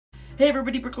Hey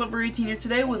everybody, BrickLover18 here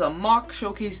today with a mock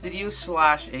showcase video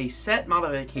slash a set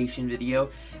modification video,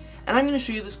 and I'm going to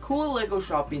show you this cool Lego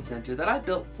shopping center that I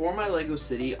built for my Lego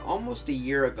city almost a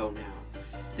year ago now.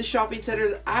 This shopping center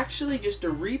is actually just a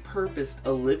repurposed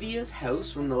Olivia's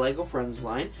house from the Lego Friends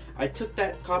line. I took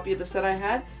that copy of the set I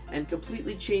had and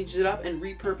completely changed it up and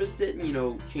repurposed it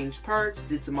and, changed parts,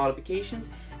 did some modifications,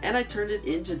 and I turned it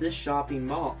into this shopping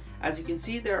mall. As you can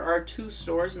see, there are two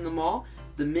stores in the mall.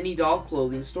 The mini doll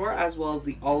clothing store as well as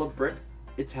the olive brick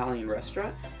Italian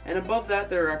restaurant, and above that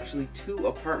there are actually two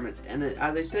apartments. And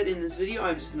as I said in this video,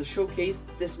 I'm just going to showcase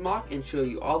this mock and show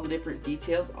you all the different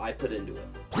details I put into it.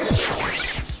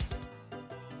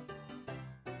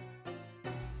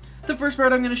 The first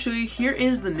part I'm going to show you here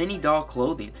is the mini doll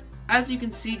clothing. As you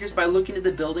can see just by looking at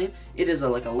the building, it is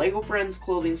like a Lego Friends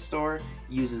clothing store,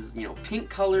 uses pink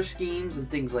color schemes and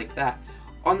things like that.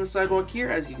 On the sidewalk here,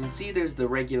 as you can see, there's the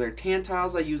regular tan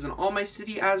tiles I use in all my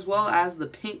city, as well as the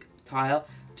pink tile,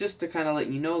 just to kind of let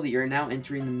you know that you're now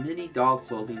entering the mini doll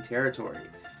clothing territory.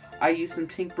 I use some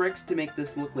pink bricks to make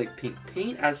this look like pink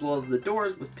paint, as well as the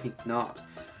doors with pink knobs.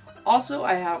 Also,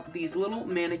 I have these little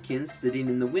mannequins sitting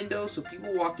in the window so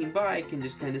people walking by can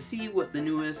just kind of see what the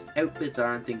newest outfits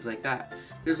are and things like that.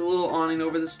 There's a little awning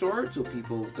over the store so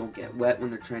people don't get wet when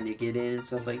they're trying to get in and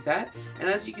stuff like that. And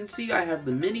as you can see, I have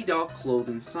the mini doll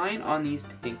clothing sign on these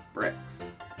pink bricks.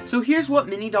 So here's what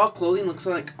mini doll clothing looks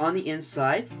like on the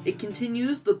inside. It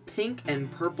continues the pink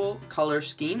and purple color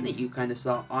scheme that you kind of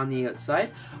saw on the outside.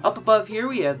 Up above here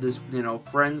we have this,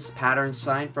 Friends pattern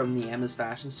sign from the Emma's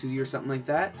Fashion Studio or something like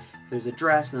that. There's a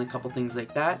dress and a couple things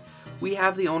like that. We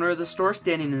have the owner of the store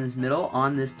standing in this middle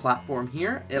on this platform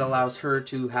here. It allows her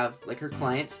to have her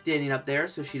clients standing up there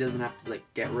so she doesn't have to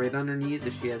get right on her knees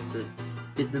if she has to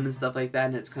bid them and stuff like that,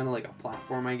 and it's kind of like a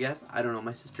platform, I guess. I don't know,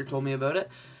 my sister told me about it.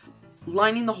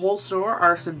 Lining the whole store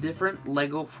are some different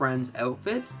Lego Friends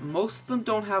outfits. Most of them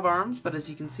don't have arms, but as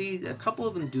you can see, a couple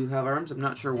of them do have arms. I'm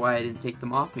not sure why I didn't take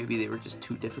them off. Maybe they were just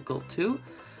too difficult to.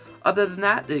 Other than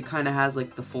that, it kind of has the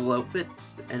full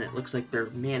outfits, and it looks like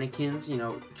they're mannequins,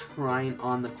 trying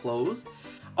on the clothes.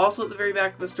 Also at the very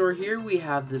back of the store here, we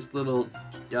have this little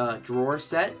drawer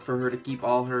set for her to keep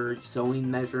all her sewing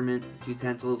measurement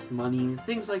utensils, money,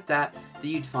 things like that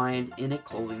you'd find in a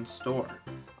clothing store.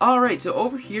 Alright, so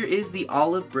over here is the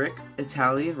olive brick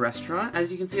Italian restaurant.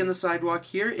 As you can see on the sidewalk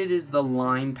here, it is the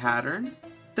lime pattern.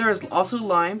 There is also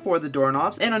lime for the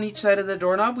doorknobs, and on each side of the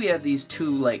doorknob we have these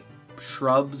two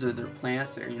shrubs, or they're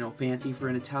plants. They're fancy for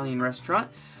an Italian restaurant.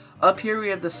 Up here we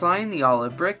have the sign, the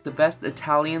olive brick, the best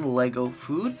Italian Lego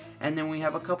food, and then we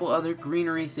have a couple other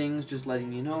greenery things just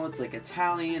letting you know it's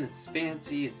Italian, it's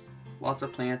fancy, it's lots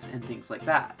of plants and things like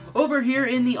that. Over here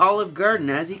in the Olive Garden,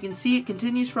 as you can see, it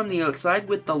continues from the outside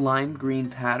with the lime green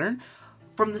pattern.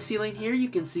 From the ceiling here, you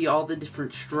can see all the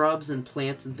different shrubs and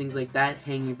plants and things like that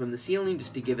hanging from the ceiling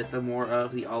just to give it the more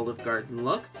of the Olive Garden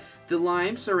look. The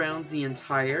lime surrounds the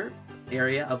entire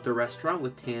area of the restaurant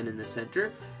with tan in the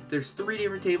center. There's 3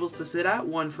 different tables to sit at,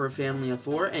 one for a family of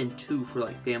 4 and 2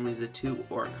 for families of 2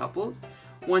 or couples.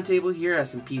 One table here has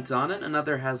some pizza on it,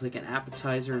 another has an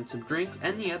appetizer and some drinks,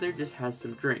 and the other just has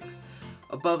some drinks.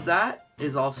 Above that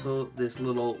is also this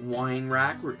little wine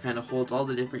rack where it kind of holds all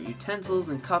the different utensils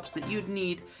and cups that you'd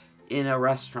need in a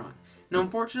restaurant. Now,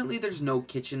 unfortunately, there's no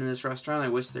kitchen in this restaurant. I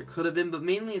wish there could have been, but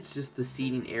mainly it's just the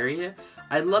seating area.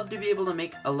 I'd love to be able to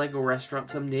make a Lego restaurant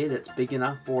someday that's big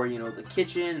enough for, the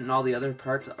kitchen and all the other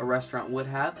parts a restaurant would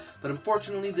have, but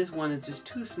unfortunately this one is just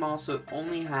too small, so it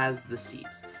only has the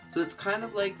seats. So it's kind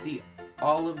of like the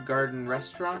Olive Garden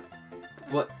restaurant,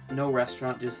 but no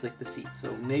restaurant, just the seats.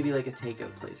 So maybe a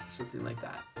takeout place or something like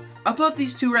that. Above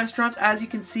these two restaurants, as you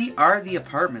can see, are the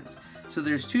apartments. So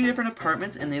there's 2 different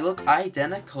apartments, and they look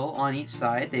identical on each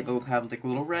side. They both have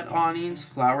little red awnings,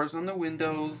 flowers on the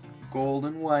windows, gold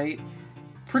and white.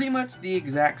 Pretty much the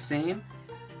exact same.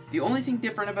 The only thing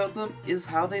different about them is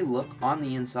how they look on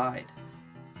the inside.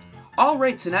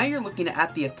 Alright, so now you're looking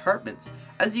at the apartments.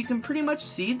 As you can pretty much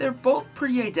see, they're both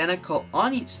pretty identical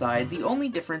on each side. The only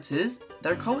difference is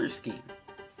their color scheme.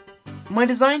 My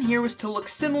design here was to look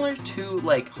similar to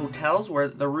hotels where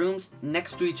the rooms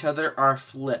next to each other are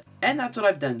flipped. And that's what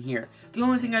I've done here. The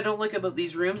only thing I don't like about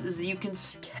these rooms is that you can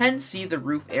see the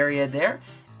roof area there.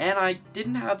 And I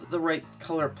didn't have the right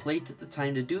color plates at the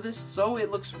time to do this, so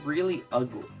it looks really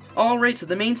ugly. Alright, so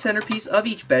the main centerpiece of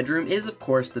each bedroom is of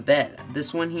course the bed.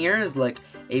 This one here is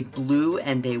a blue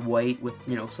and a white with,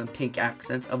 some pink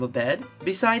accents of a bed.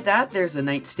 Beside that, there's a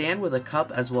nightstand with a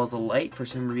cup as well as a light for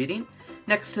some reading.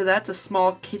 Next to that's a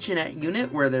small kitchenette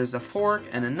unit where there's a fork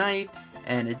and a knife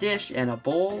and a dish and a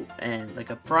bowl and like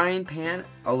a frying pan,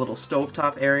 a little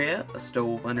stovetop area, a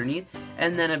stove underneath,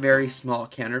 and then a very small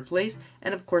counter place.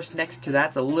 And of course next to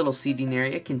that's a little seating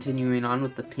area, continuing on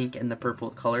with the pink and the purple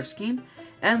color scheme.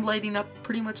 And lighting up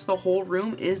pretty much the whole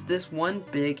room is this one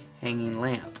big hanging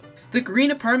lamp. The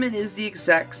green apartment is the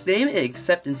exact same,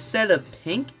 except instead of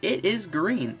pink, it is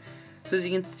green. So as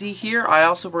you can see here, I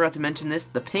also forgot to mention this,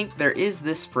 the pink, there is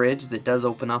this fridge that does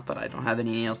open up, but I don't have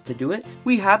anything else to do it.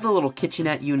 We have the little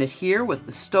kitchenette unit here with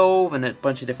the stove and a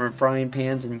bunch of different frying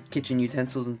pans and kitchen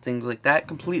utensils and things like that,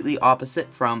 completely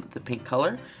opposite from the pink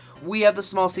color. We have the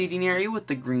small seating area with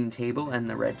the green table and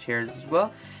the red chairs as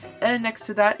well. And next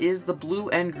to that is the blue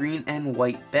and green and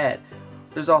white bed.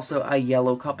 There's also a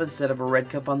yellow cup instead of a red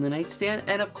cup on the nightstand,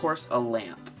 and of course a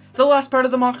lamp. The last part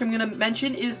of the mock I'm going to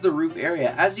mention is the roof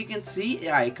area. As you can see,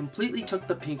 I completely took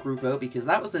the pink roof out because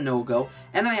that was a no-go,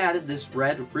 and I added this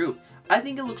red roof. I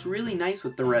think it looks really nice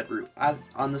with the red roof. As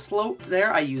on the slope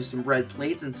there, I used some red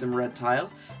plates and some red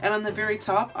tiles, and on the very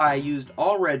top, I used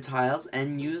all red tiles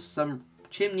and used some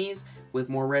chimneys with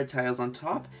more red tiles on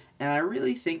top, and I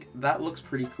really think that looks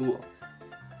pretty cool.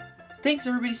 Thanks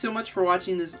everybody so much for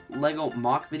watching this LEGO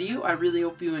mock video. I really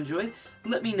hope you enjoyed.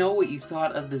 Let me know what you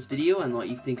thought of this video and what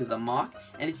you think of the mock,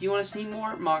 and if you want to see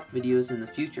more mock videos in the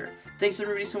future. Thanks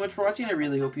everybody so much for watching. I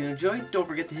really hope you enjoyed. Don't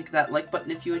forget to hit that like button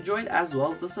if you enjoyed, as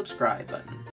well as the subscribe button.